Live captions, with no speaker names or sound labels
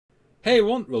Hey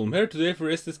everyone, well I'm here today for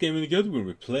Is This Game Any Good? We'll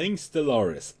be playing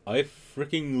Stellaris. I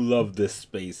freaking love this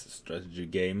space strategy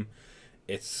game.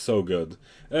 It's so good.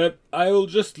 I will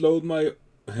just load my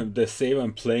the save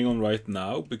I'm playing on right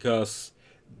now because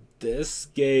this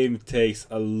game takes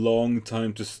a long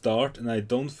time to start and I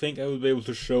don't think I will be able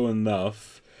to show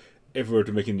enough if we were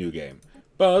to make a new game.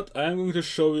 But I am going to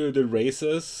show you the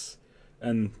races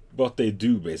and what they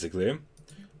do basically.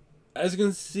 As you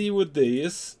can see with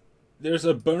these, there's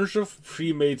a bunch of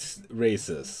pre-made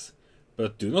races,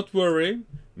 but do not worry,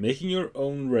 making your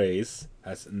own race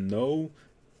has no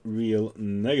real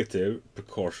negative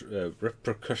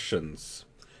repercussions.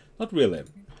 Not really.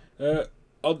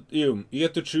 You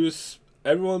get to choose,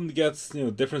 everyone gets,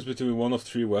 difference between one of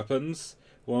three weapons,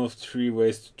 one of three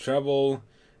ways to travel,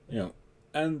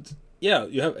 and yeah,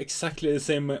 you have exactly the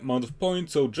same amount of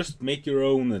points, so just make your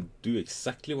own and do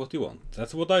exactly what you want.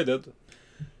 That's what I did.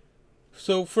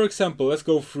 So, for example, let's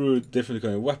go through different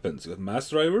kind of weapons. You got mass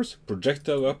drivers,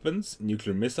 projectile weapons,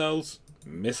 nuclear missiles,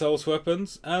 missiles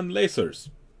weapons, and lasers.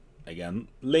 Again,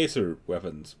 laser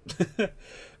weapons.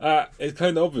 It's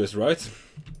kind of obvious, right?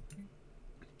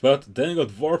 But then you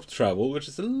got warp travel, which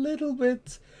is a little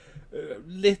bit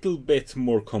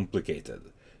more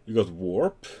complicated. You got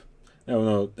warp.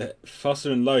 No, faster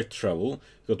than light travel.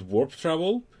 You got warp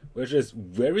travel, which is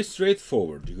very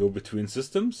straightforward. You go between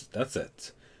systems. That's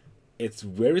it. It's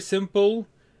very simple,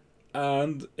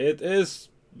 and it is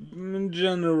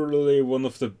generally one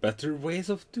of the better ways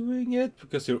of doing it,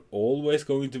 because you're always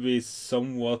going to be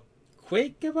somewhat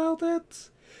quick about it.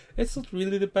 It's not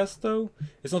really the best though.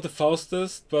 It's not the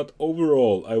fastest, but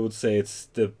overall I would say it's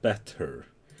the better.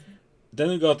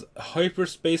 Then you got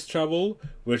hyperspace travel,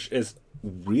 which is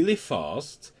really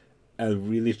fast and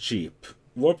really cheap.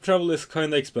 Warp travel is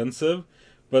kinda expensive,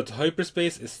 but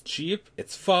hyperspace is cheap,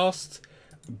 it's fast,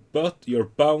 but you're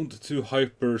bound to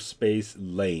hyperspace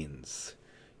lanes.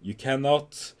 You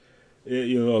cannot,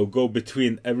 go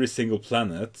between every single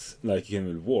planet like you can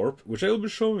with warp, which I will be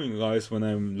showing you guys when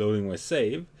I'm loading my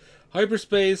save.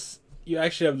 Hyperspace, you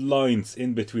actually have lines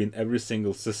in between every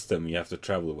single system you have to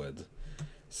travel with.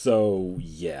 So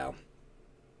yeah,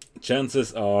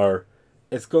 chances are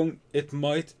it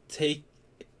might take,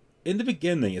 in the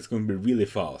beginning it's going to be really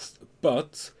fast,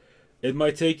 but it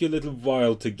might take you a little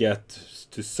while to get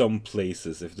to some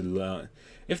places if the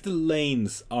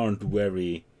lanes aren't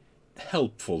very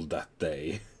helpful that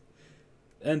day.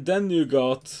 And then you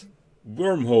got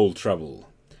wormhole travel.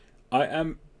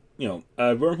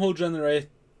 Wormhole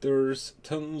generators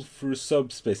tunnel through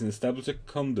subspace and establish a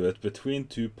conduit between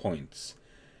 2 points,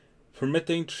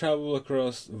 permitting travel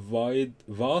across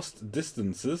vast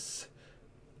distances.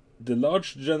 The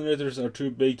large generators are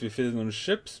too big to be fitted on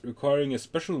ships, requiring a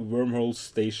special wormhole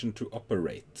station to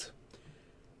operate.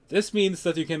 This means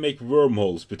that you can make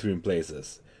wormholes between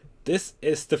places. This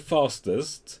is the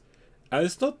fastest, and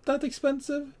it's not that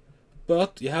expensive,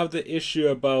 but you have the issue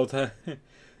about, I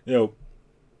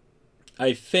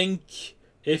think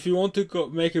if you want to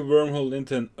make a wormhole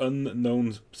into an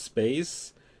unknown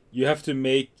space, you have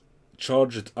to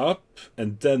charge it up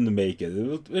and then make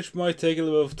it, which might take a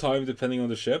little bit of time depending on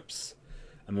the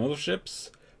amount of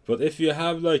ships. But if you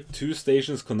have like 2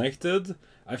 stations connected,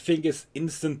 I think it's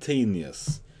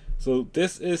instantaneous. So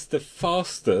this is the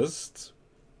fastest,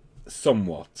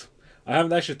 somewhat. I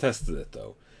haven't actually tested it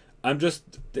though.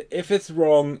 If it's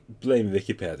wrong, blame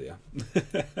Wikipedia.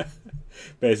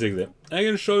 Basically, I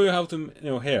can show you how to,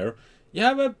 here you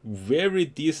have a very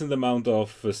decent amount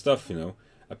of stuff,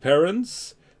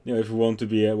 appearance. If you want to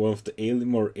be one of the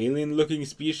more alien-looking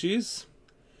species,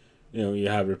 you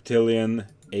have reptilian,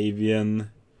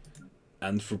 avian,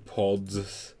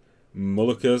 arthropods,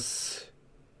 molluscus,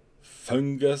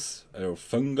 fungus, or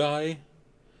fungi,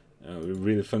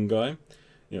 really fungi.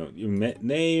 You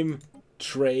name,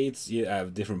 traits, you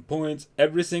have different points.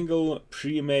 Every single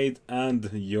pre-made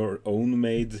and your own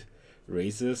made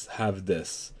races have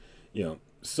this,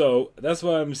 So that's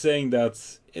why I'm saying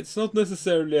that it's not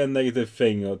necessarily a negative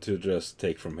thing to just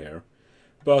take from here.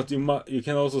 But you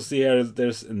can also see here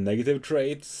there's negative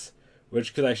traits,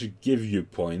 which could actually give you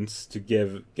points to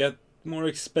get more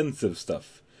expensive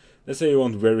stuff. Let's say you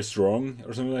want very strong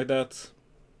or something like that.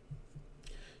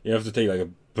 You have to take like a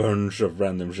bunch of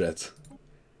random shit.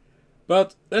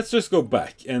 But let's just go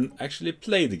back and actually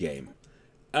play the game.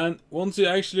 And once you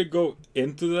actually go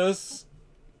into this,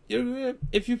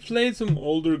 if you played some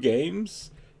older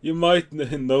games, you might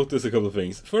notice a couple of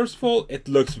things. First of all, it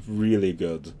looks really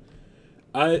good.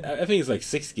 I think it's like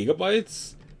 6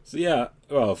 gigabytes. So yeah,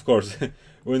 well, of course,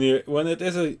 when it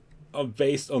is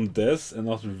based on this and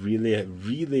not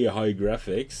really high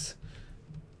graphics,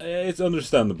 it's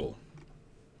understandable.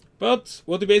 But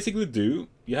what you basically do,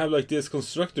 you have like this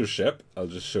constructor ship. I'll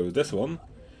just show you this one.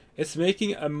 It's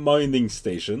making a mining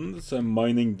station, so I'm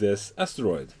mining this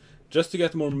asteroid just to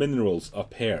get more minerals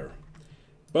up here.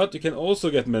 But you can also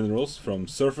get minerals from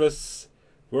surface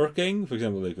working. For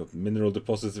example, like mineral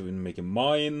deposits if you make a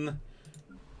mine.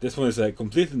 This one is a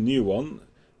completely new one.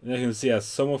 And you can see as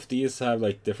some of these have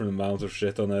like different amounts of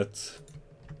shit on it.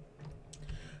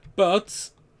 But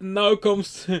now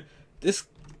comes this.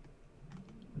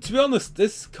 To be honest,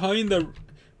 this kind of,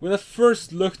 when I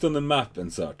first looked on the map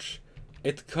and such,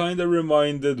 it kind of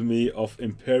reminded me of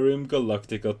Imperium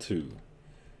Galactica 2.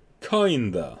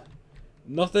 Kinda.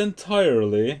 Not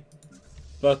entirely,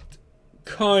 but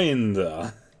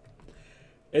kinda.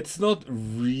 It's not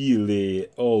really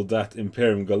all that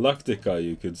Imperium Galactica,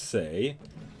 you could say.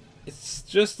 It's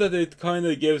just that it kind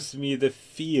of gives me the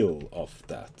feel of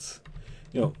that.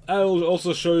 You know, I'll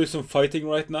also show you some fighting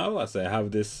right now, as I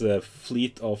have this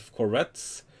fleet of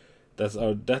corvettes that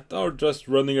are just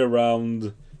running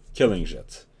around killing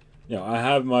shit. You know, I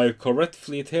have my corvette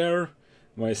fleet here,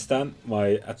 my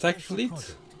attack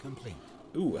fleet.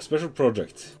 Ooh, a special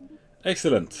project.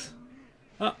 Excellent.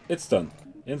 Ah, it's done.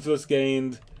 Influence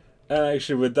gained. And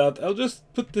actually with that, I'll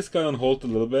just put this guy on hold a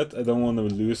little bit. I don't want to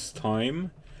lose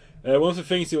time. One of the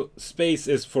things, space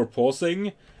is for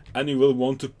pausing. And you will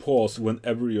want to pause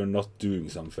whenever you're not doing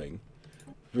something.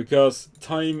 Because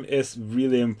time is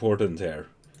really important here.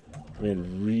 I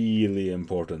mean, really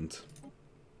important.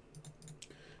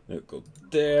 Now go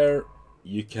there.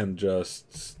 You can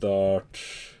just start...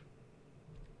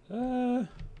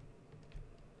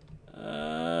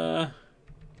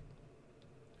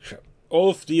 all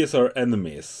of these are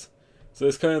enemies. So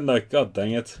it's kind of like, god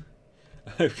dang it.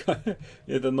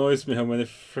 It annoys me how many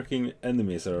freaking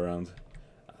enemies are around.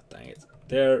 Dang it.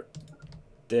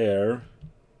 There,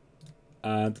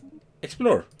 and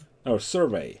explore, or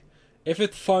survey. If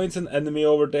it finds an enemy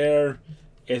over there,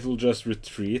 it will just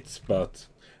retreat, but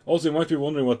also you might be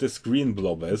wondering what this green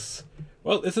blob is.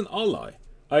 Well, it's an ally.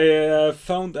 I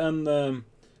found an,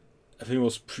 I think it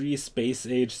was pre-space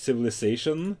age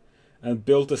civilization, and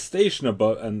built a station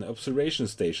above, an observation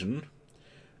station,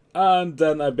 and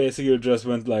then I basically just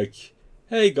went like,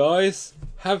 hey guys,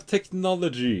 have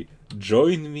technology.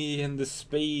 Join me in the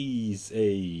space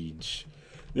age.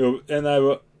 You know, and I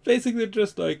was basically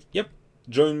just like, yep,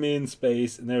 join me in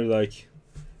space. And they're like,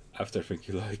 after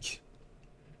thinking like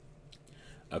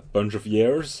a bunch of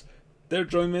years, they're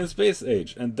joining me in space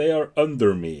age. And they are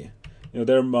under me. You know,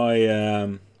 they're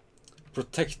my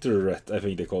protectorate, I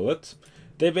think they call it.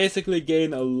 They basically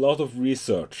gain a lot of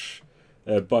research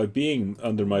by being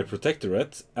under my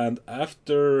protectorate. And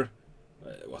after...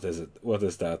 what is it? What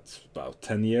is that? About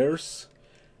 10 years?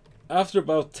 After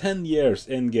about 10 years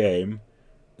in game,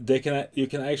 you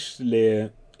can actually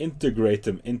integrate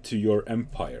them into your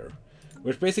empire,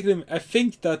 which basically I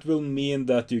think that will mean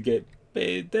that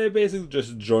they basically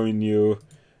just join you,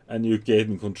 and you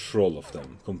gain control of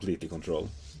them, completely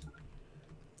control.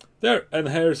 There, and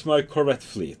here's my corvette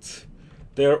fleet.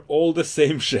 They are all the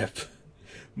same ship,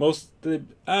 mostly,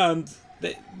 and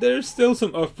there's still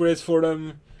some upgrades for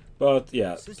them. But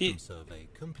yeah,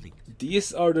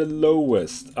 these are the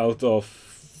lowest out of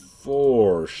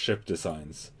 4 ship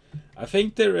designs. I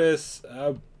think there is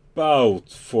about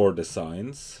 4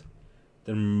 designs.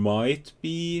 There might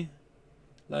be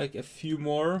like a few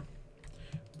more.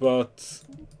 But,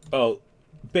 well,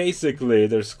 basically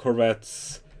there's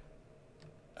corvettes,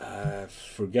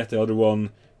 forget the other one,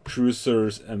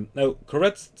 cruisers, and no,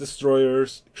 corvettes,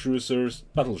 destroyers, cruisers,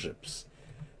 battleships.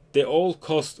 They all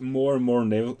cost more and more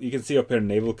naval... You can see up here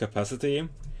naval capacity.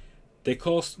 They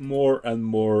cost more and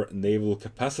more naval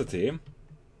capacity.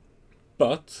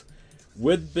 But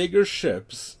with bigger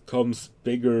ships comes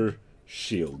bigger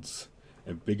shields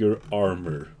and bigger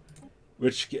armor.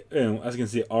 Which, you know, as you can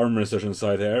see, armor and such on the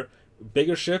side here.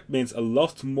 Bigger ship means a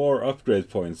lot more upgrade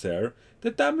points here.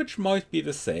 The damage might be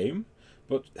the same.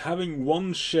 But having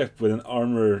one ship with an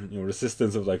armor, you know,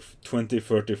 resistance of like 20,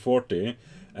 30, 40...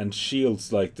 and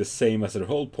shields like the same as their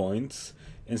hull points,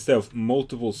 instead of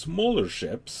multiple smaller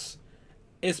ships,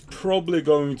 is probably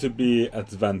going to be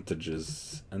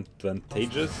advantageous.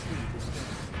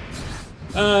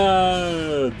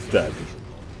 Dead.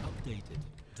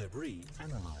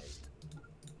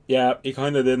 Yeah, he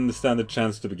kinda didn't stand a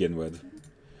chance to begin with.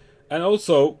 And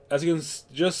also, as you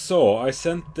just saw, I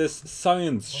sent this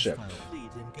science ship.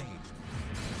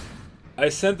 I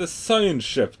sent a science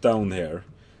ship down here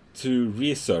to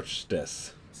research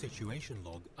this. Situation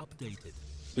log updated.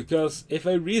 Because if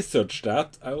I research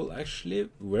that, I will actually,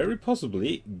 very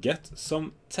possibly, get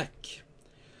some tech.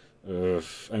 I'm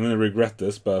gonna regret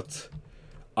this, but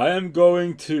I am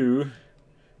going to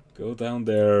go down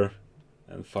there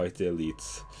and fight the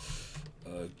elites.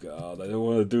 Oh god, I don't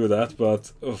want to do that,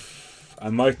 but oof, I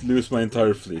might lose my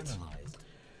entire fleet.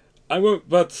 I'm going,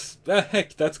 but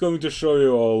heck, that's going to show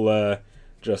you all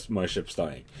just my ships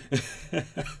dying.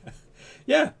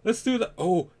 Yeah, let's do that.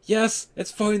 Oh, yes,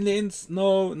 it's finally in.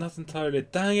 No, not entirely.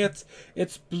 Dang it.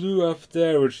 It's blue up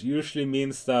there, which usually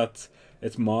means that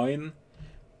it's mine.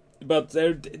 But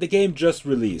the game just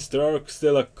released. There are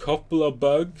still a couple of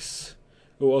bugs.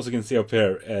 You also can see up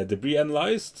here, debris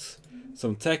analyzed.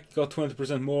 Some tech got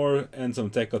 20% more, and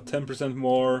some tech got 10%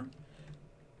 more.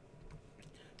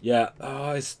 Yeah,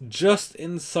 it's just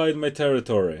inside my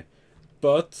territory.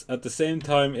 But at the same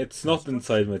time, it's not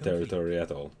inside my territory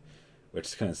at all.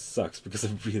 Which kind of sucks, because I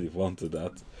really wanted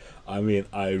that. I mean,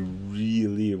 I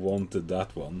really wanted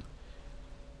that one.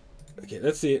 Okay,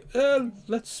 let's see.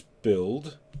 Let's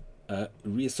build a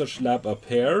research lab up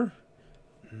here.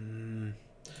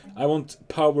 I want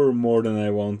power more than I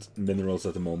want minerals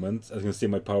at the moment. As you can see,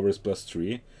 my power is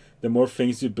 +3. The more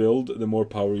things you build, the more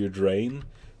power you drain.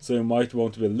 So you might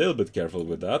want to be a little bit careful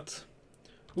with that.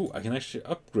 Ooh, I can actually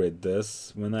upgrade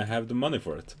this when I have the money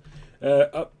for it.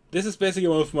 This is basically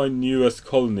one of my newest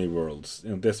colony worlds.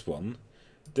 You know, this one.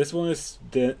 This one is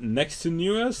the next to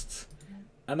newest.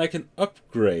 And I can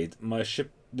upgrade my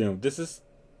ship. You know, this is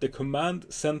the command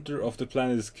center of the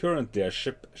planet is currently a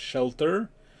ship shelter.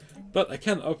 But I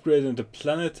can upgrade into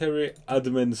planetary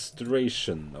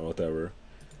administration or whatever.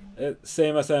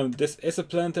 Same as this is a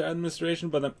planetary administration,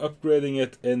 but I'm upgrading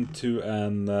it into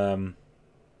an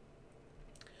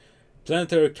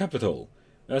planetary capital.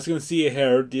 As you can see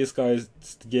here, these guys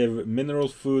give mineral,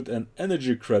 food, and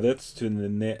energy credits to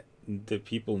the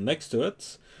people next to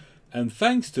it. And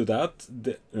thanks to that,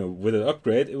 with an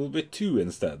upgrade, it will be 2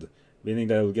 instead. Meaning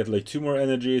that I will get like 2 more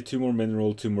energy, 2 more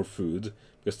mineral, 2 more food.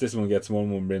 Because this one gets 1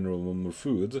 more mineral, 1 more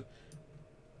food.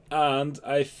 And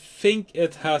I think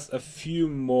it has a few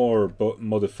more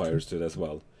modifiers to it as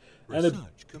well.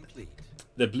 Research complete.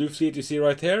 The blue fleet you see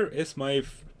right here is my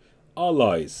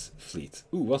allies fleet.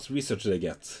 Ooh, what research did I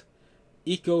get?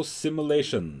 Eco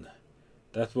simulation.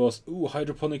 That was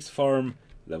hydroponics farm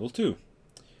level 2.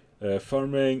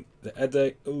 Farming the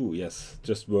edec. Oh yes,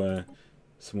 just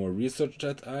some more research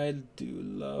that I do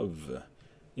love.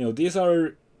 You know, these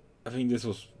are. I think this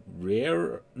was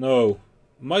rare. No,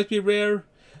 might be rare.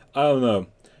 I don't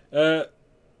know.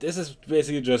 This is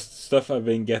basically just stuff I've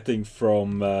been getting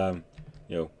from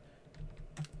you know,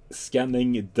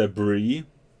 scanning debris.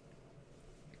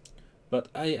 But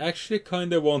I actually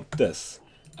kind of want this.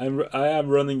 I am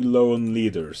running low on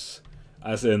leaders,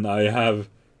 as in I have,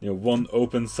 you know, 1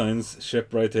 open science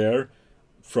ship right here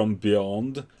from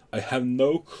beyond. I have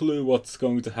no clue what's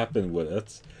going to happen with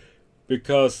it,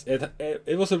 because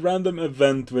it was a random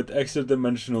event with extra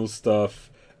dimensional stuff,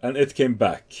 and it came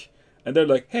back. And they're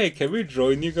like, "Hey, can we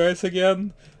join you guys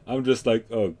again?" I'm just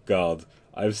like, "Oh god,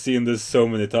 I've seen this so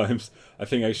many times." I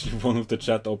think actually one of the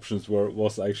chat options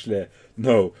was actually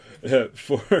no,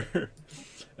 for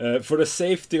the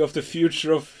safety of the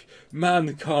future of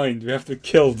mankind, we have to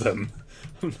kill them.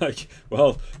 I'm like,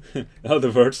 well, in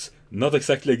other words, not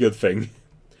exactly a good thing.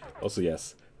 Also,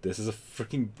 yes, this is a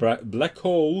freaking black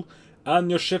hole, and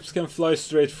your ships can fly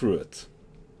straight through it.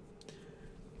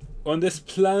 On this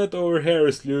planet over here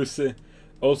is Lucy.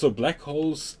 Also, black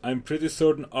holes, I'm pretty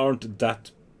certain, aren't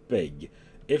that big.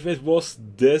 If it was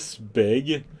this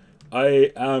big,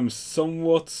 I am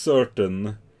somewhat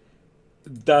certain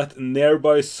that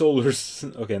nearby solar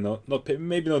okay,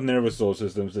 maybe not nearby solar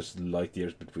systems, there's light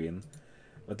years between.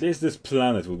 At least this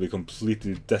planet will be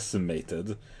completely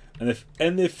decimated. And if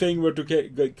anything were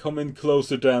to come in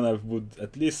closer than, I would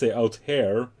at least say out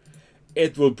here,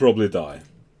 it will probably die.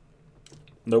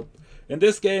 Nope. In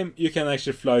this game, you can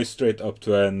actually fly straight up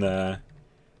to an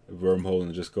wormhole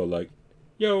and just go like,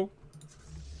 yo.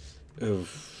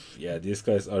 Oof. Yeah, these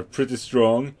guys are pretty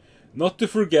strong. Not to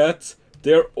forget,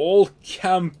 they're all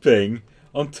camping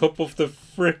on top of the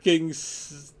freaking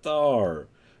star.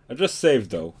 I just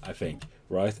saved though, I think.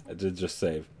 Right? I did just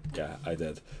save. Yeah, I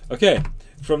did. Okay,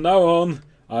 from now on,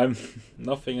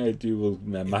 nothing I do will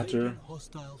matter.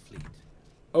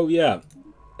 Oh yeah,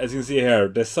 as you can see here,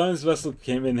 the science vessel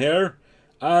came in here,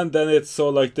 and then it saw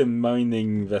like the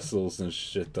mining vessels and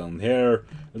shit down here.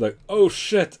 It's like, oh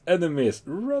shit, enemies,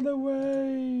 run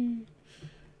away!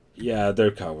 Yeah,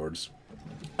 they're cowards.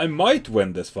 I might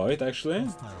win this fight actually.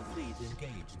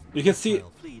 You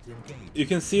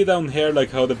can see down here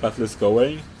like how the battle is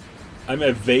going. I'm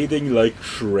evading like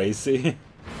crazy.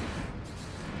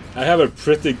 I have a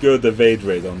pretty good evade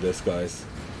rate on this, guys.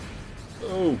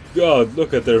 Oh god,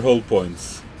 look at their hull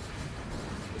points.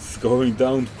 It's going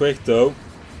down quick though.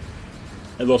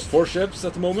 I lost 4 ships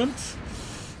at the moment.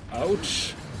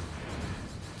 Ouch.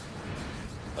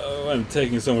 Oh, I'm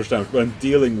taking so much damage, but I'm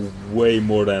dealing way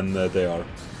more than they are.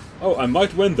 Oh, I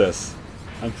might win this.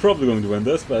 I'm probably going to win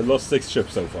this, but I lost 6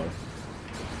 ships so far.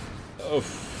 Oh.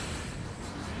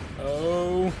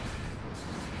 Oh.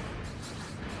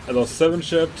 I lost 7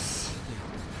 ships.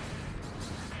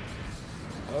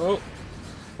 Oh.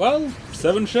 Well,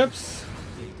 7 ships.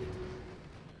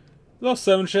 Lost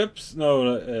 7 ships.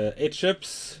 No, 8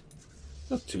 ships.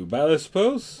 Not too bad, I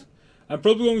suppose. I'm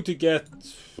probably going to get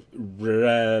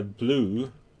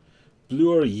blue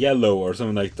or yellow or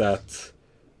something like that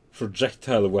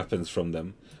projectile weapons from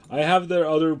them. I have their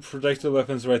other projectile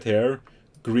weapons right here.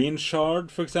 Green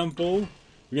shard, for example.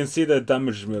 You can see the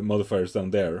damage modifiers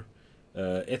down there.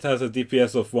 It has a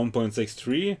DPS of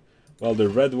 1.63, while the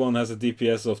red one has a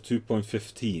DPS of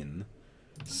 2.15.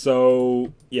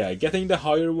 So, yeah, getting the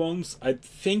higher ones, I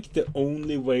think the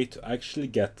only way to actually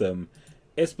get them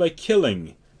is by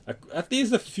killing at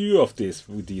least a few of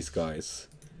these guys.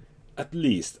 At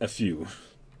least a few.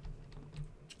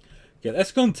 Okay,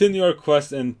 let's continue our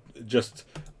quest and just...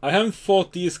 I haven't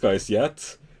fought these guys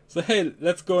yet. So hey,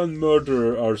 let's go and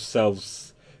murder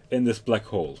ourselves in this black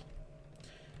hole.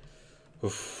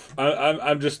 Oof.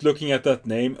 I'm just looking at that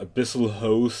name, Abyssal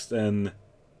Host and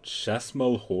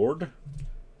Chasmal Horde.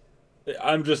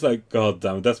 I'm just like, god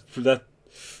damn it, that...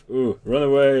 Ooh, run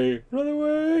away, run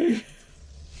away!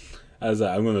 As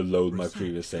I'm gonna load my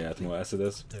previous save Atmo as it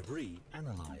is. Debris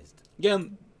analyzed.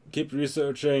 Again, keep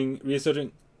researching. Here's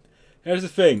the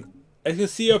thing. As you can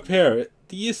see up here,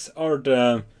 these are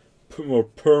the more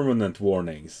permanent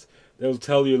warnings. They'll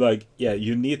tell you like, yeah,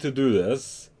 you need to do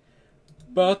this.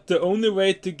 But the only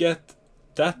way to get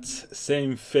that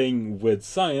same thing with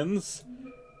science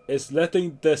is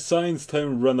letting the science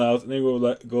time run out and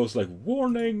it goes like,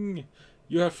 warning!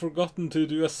 You have forgotten to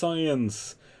do a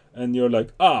science. And you're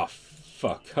like, ah,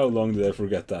 fuck, how long did I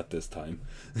forget that this time?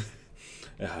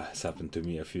 It's happened to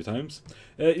me a few times.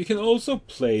 You can also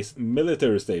place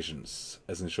military stations,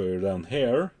 as I show you down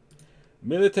here.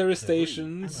 Military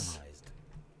stations...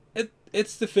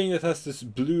 It's the thing that has this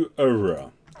blue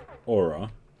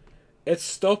aura. It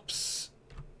stops...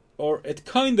 or it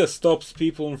kinda stops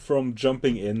people from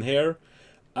jumping in here,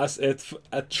 as it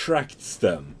attracts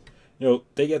them. You know,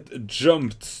 they get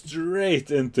jumped straight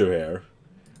into here.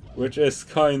 Which is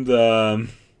kinda...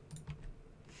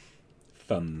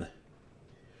 fun.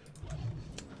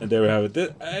 And there we have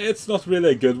it. It's not really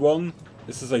a good one.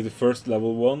 This is like the first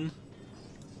level one.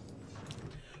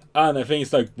 And I think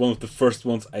it's like one of the first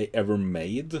ones I ever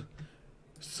made.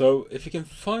 So if you can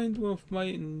find one of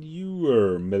my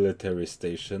newer military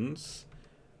stations,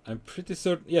 I'm pretty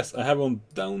certain... Yes, I have one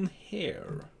down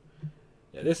here.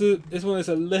 Yeah, this one is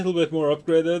a little bit more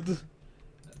upgraded.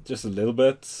 Just a little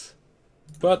bit.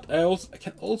 But I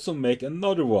can also make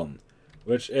another one,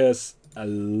 which is a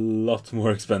lot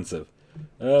more expensive.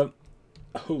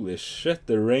 Holy shit,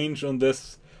 the range on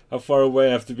this, how far away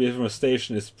I have to be from a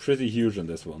station is pretty huge on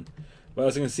this one. But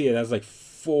as you can see, it has like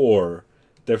 4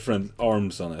 different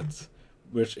arms on it,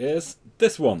 which is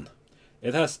this one.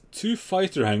 It has 2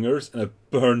 fighter hangars and a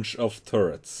bunch of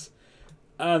turrets.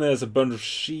 And it has a bunch of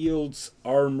shields,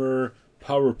 armor,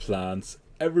 power plants,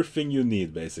 everything you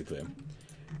need basically.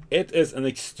 It is an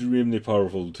extremely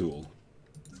powerful tool.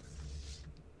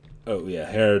 Oh yeah,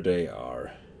 here they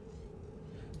are.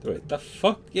 Wait, the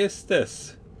fuck is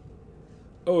this?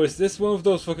 Oh, is this one of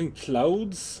those fucking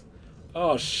clouds?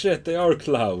 Oh shit, they are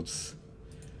clouds.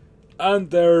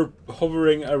 And they're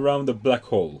hovering around the black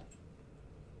hole.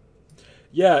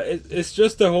 Yeah, it's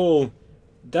just a hole.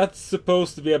 That's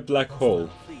supposed to be a black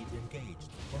hole.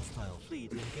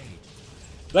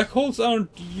 Black holes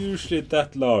aren't usually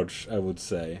that large, I would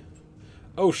say.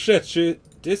 Oh shit,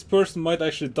 this person might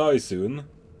actually die soon.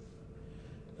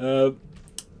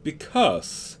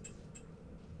 Because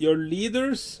your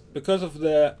leaders, because of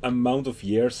the amount of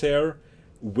years here,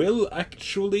 will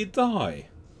actually die.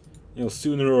 You know,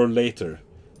 sooner or later.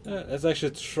 Let's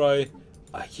actually try...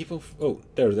 I keep on... Oh,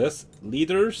 there it is.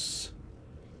 Leaders.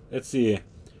 Let's see.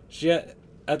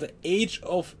 At the age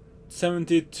of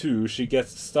 72, she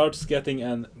starts getting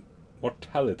an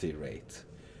mortality rate.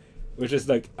 Which is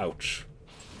like, ouch.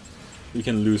 You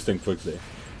can lose them quickly.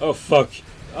 Oh fuck.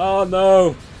 Oh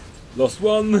no. Lost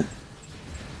one.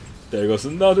 There goes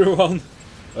another one.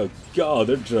 Oh god,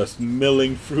 they're just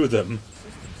milling through them.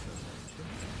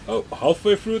 Oh,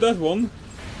 halfway through that one.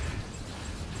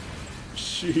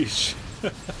 Sheesh.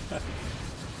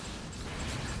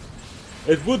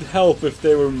 It would help if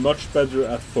they were much better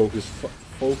at focus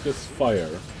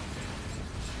fire.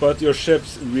 but your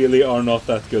ships really are not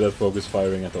that good at focus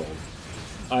firing at all.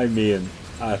 I mean,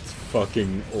 at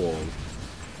fucking all.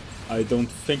 I don't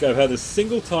think I've had a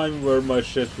single time where my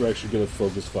ships were actually good at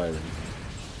focus firing.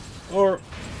 Or,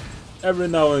 every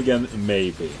now and again,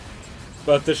 maybe.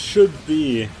 But there should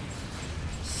be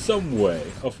some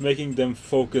way of making them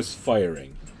focus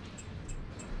firing.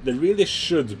 There really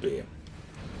should be.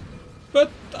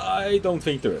 But I don't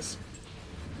think there is.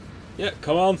 Yeah,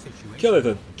 come on, kill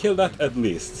it, kill that at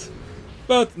least.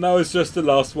 But now it's just the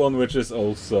last one, which is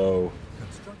also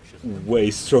way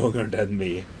stronger than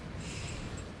me.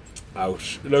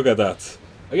 Ouch, look at that.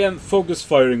 Again, focus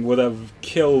firing would have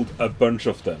killed a bunch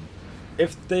of them.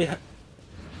 If they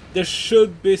there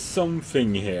should be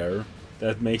something here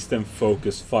that makes them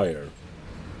focus fire.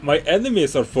 My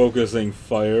enemies are focusing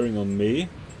firing on me,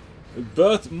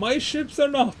 but my ships are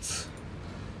not.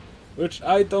 Which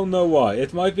I don't know why.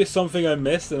 It might be something I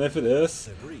missed, and if it is,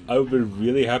 I would be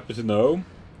really happy to know.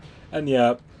 And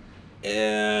yeah,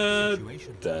 dead.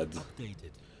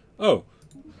 Oh,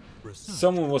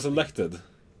 someone was elected.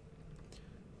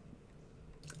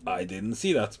 I didn't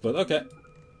see that, but okay.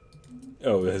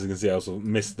 Oh, as you can see, I also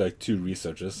missed like 2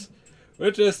 researches.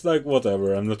 Which is like,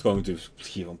 whatever, I'm not going to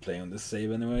keep on playing on this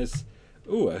save anyways.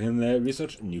 Ooh, I can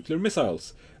research nuclear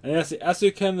missiles. And as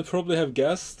you can probably have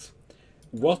guessed,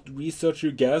 what research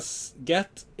you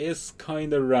get is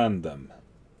kinda random.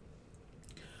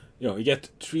 You know, you get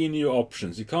 3 new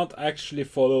options. You can't actually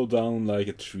follow down like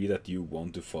a tree that you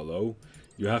want to follow.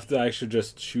 You have to actually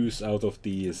just choose out of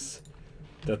these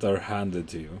that are handed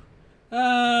to you.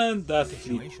 And that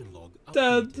fleet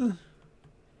dead.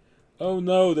 Oh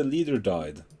no, the leader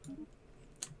died.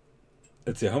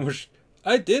 Let's see how much...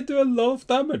 I did do a lot of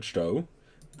damage though.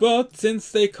 But since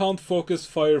they can't focus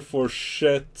fire for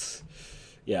shit...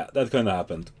 Yeah, that kinda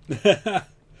happened. I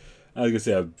can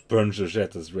see a bunch of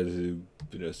shit that's ready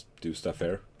to just do stuff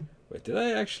here. Wait, did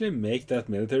I actually make that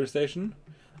military station?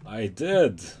 I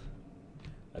did.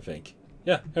 I think.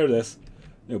 Yeah, here it is.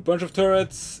 A bunch of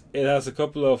turrets. It has a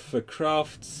couple of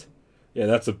crafts. Yeah,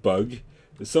 that's a bug.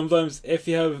 Sometimes if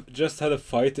you have just had a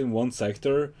fight in one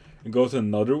sector and go to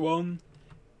another one,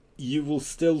 you will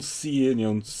still see, you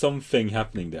know, something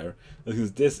happening there.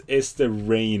 Because this is the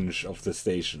range of the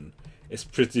station. It's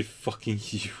pretty fucking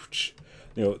huge.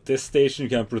 You know, this station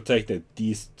can protect like,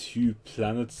 these 2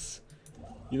 planets.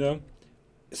 You know,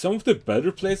 some of the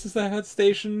better places that had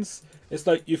stations, it's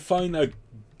like you find a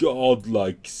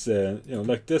godlike, you know,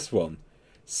 like this one.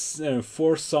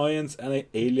 4 science and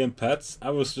alien pets. I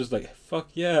was just like,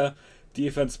 fuck yeah,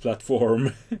 defense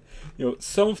platform. You know,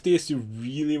 some of these you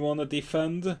really want to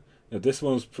defend. You know, this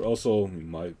one's also you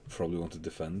might probably want to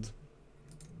defend.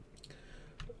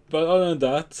 But other than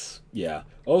that, yeah.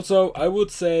 Also, I would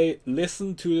say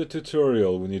listen to the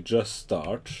tutorial when you just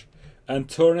start and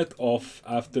turn it off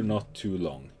after not too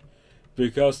long.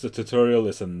 Because the tutorial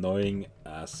is annoying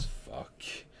as fuck.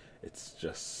 It's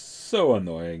just so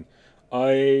annoying.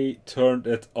 I turned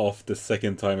it off the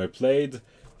second time I played,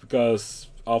 because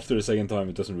after the second time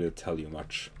it doesn't really tell you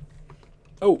much.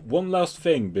 Oh, one last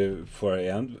thing before I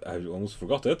end, I almost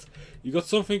forgot it. You got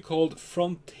something called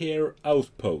Frontier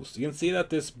Outpost. You can see that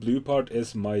this blue part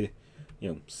is my, you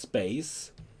know,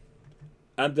 space.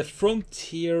 And the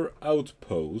Frontier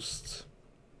Outpost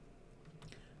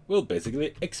will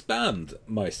basically expand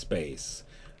my space.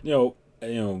 You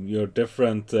know, your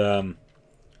different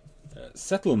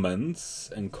settlements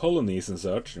and colonies and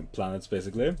such, and planets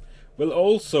basically, will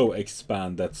also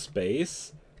expand that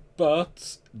space,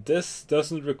 but this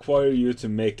doesn't require you to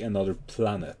make another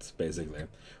planet, basically,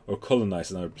 or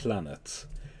colonize another planet.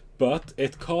 But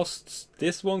it costs,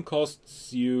 this one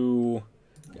costs you,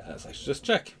 yes, I should just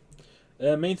check,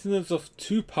 maintenance of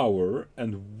 2 power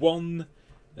and 1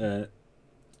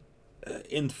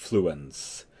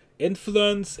 influence.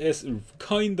 Influence is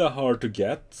kinda hard to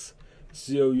get,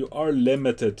 so you are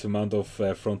limited to amount of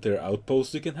frontier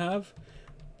outposts you can have.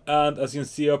 And as you can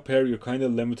see up here, you're kind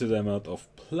of limited to the amount of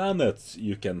planets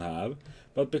you can have.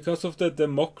 But because of the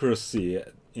democracy,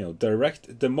 you know,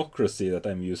 direct democracy that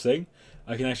I'm using,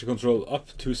 I can actually control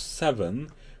up to 7,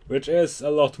 which is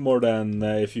a lot more than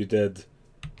if you did,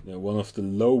 you know, one of the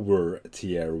lower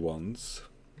tier ones.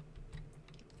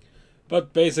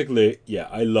 But basically, yeah,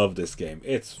 I love this game.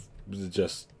 It's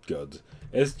just good.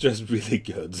 It's just really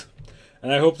good.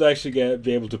 And I hope to actually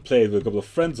be able to play it with a couple of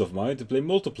friends of mine to play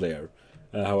multiplayer.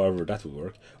 However that will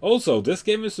work. Also, this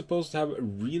game is supposed to have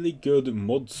really good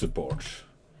mod support.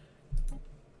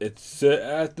 It's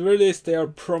at the very least they are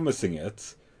promising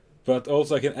it. But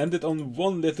also I can end it on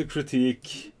one little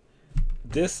critique.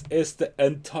 This is the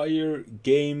entire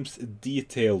game's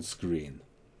detail screen.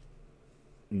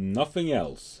 Nothing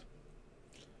else.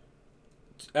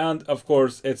 And of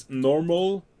course, it's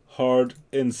normal, hard,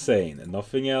 insane, and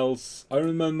nothing else.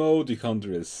 Iron Man mode, you can't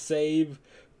really save.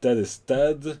 Dead is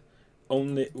dead.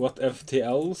 Only what FT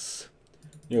else?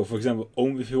 You know, for example,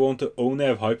 if you want to only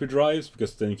have hyperdrives,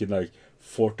 because then you can like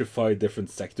fortify different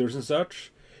sectors and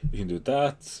such, you can do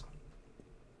that.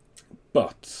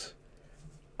 But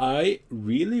I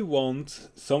really want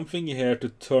something here to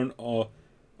turn off,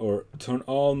 or turn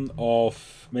on,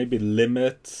 off, maybe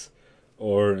limit,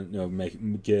 or you know,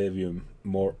 give you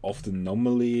more often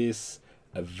anomalies,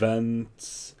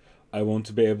 events. I want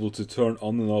to be able to turn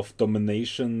on and off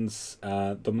domination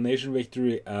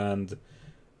victory and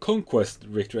conquest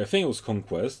victory. I think it was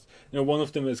conquest. You know, one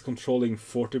of them is controlling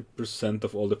 40%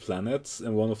 of all the planets,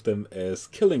 and one of them is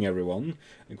killing everyone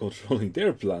and controlling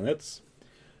their planets.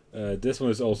 This one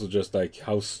is also just like,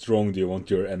 how strong do you want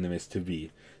your enemies to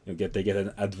be? You know, they get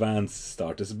an advanced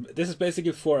start. This is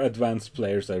basically for advanced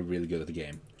players that are really good at the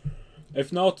game.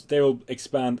 If not, they will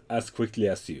expand as quickly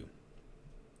as you.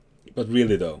 But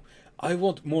really though, I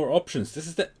want more options. This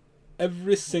is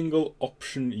every single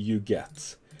option you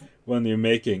get when you're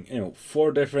making, you know,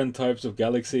 4 different types of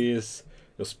galaxies,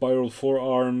 your spiral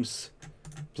forearms,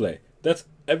 play. That's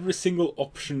every single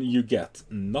option you get.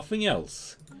 Nothing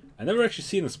else. I never actually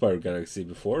seen a spiral galaxy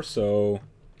before, so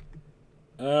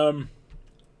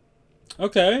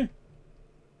okay.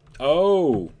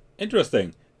 Oh,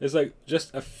 interesting. There's like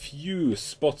just a few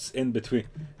spots in between.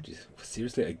 Jeez,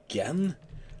 seriously, again?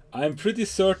 I'm pretty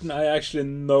certain I actually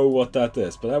know what that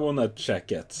is, but I wanna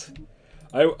check it.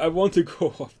 I want to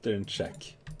go up there and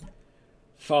check.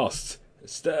 Fast.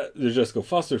 Just go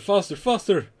faster, faster,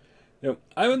 faster. You know,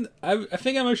 I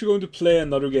think I'm actually going to play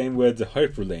another game with the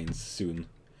hyperlanes soon.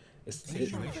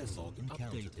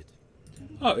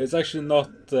 Oh, it's actually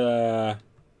not fellow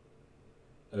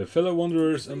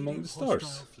wanderers among the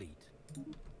stars.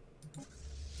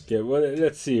 Okay, well,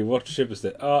 let's see, what ship is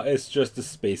that? Ah, it's just the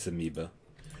space amoeba.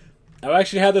 I've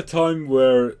actually had a time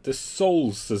where the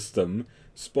soul system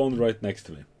spawned right next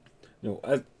to me. You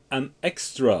know, an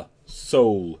extra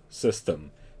soul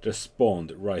system just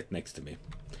spawned right next to me.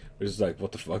 Which is like,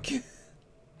 what the fuck? It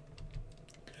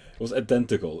was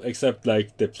identical, except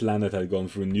like the planet had gone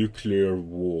through nuclear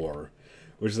war.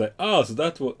 Which is like, so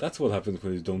that's what happens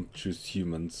when you don't choose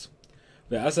humans.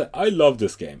 But as I love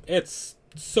this game. It's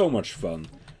so much fun.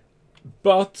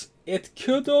 But it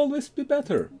could always be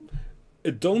better.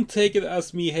 Don't take it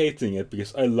as me hating it,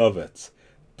 because I love it.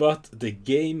 But the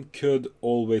game could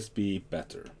always be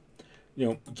better. You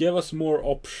know, give us more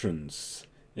options.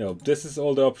 You know, this is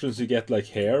all the options you get, like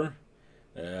here.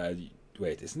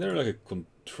 Wait, isn't there like a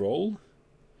control?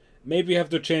 Maybe you have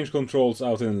to change controls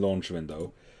out in the launch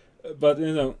window. But,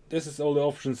 you know, this is all the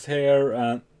options here,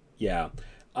 and yeah.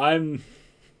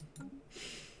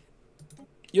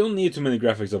 You don't need too many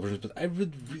graphics options, but I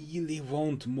would really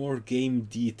want more game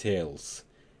details.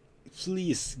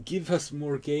 Please, give us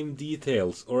more game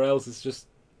details, or else it's just...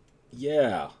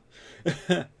 yeah.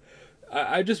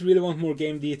 I just really want more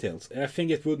game details. I think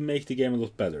it would make the game a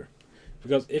lot better.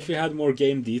 Because if you had more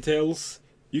game details,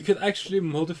 you could actually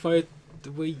modify it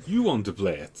the way you want to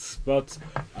play it. But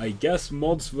I guess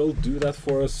mods will do that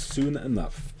for us soon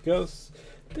enough. Because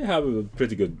they have a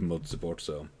pretty good mod support,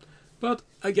 so... But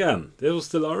again, this was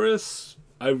Stellaris.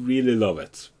 I really love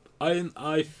it.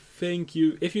 I think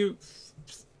if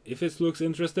it looks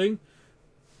interesting,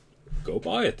 go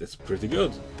buy it. It's pretty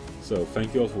good. So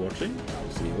thank you all for watching.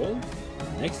 I'll see you all in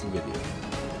the next video.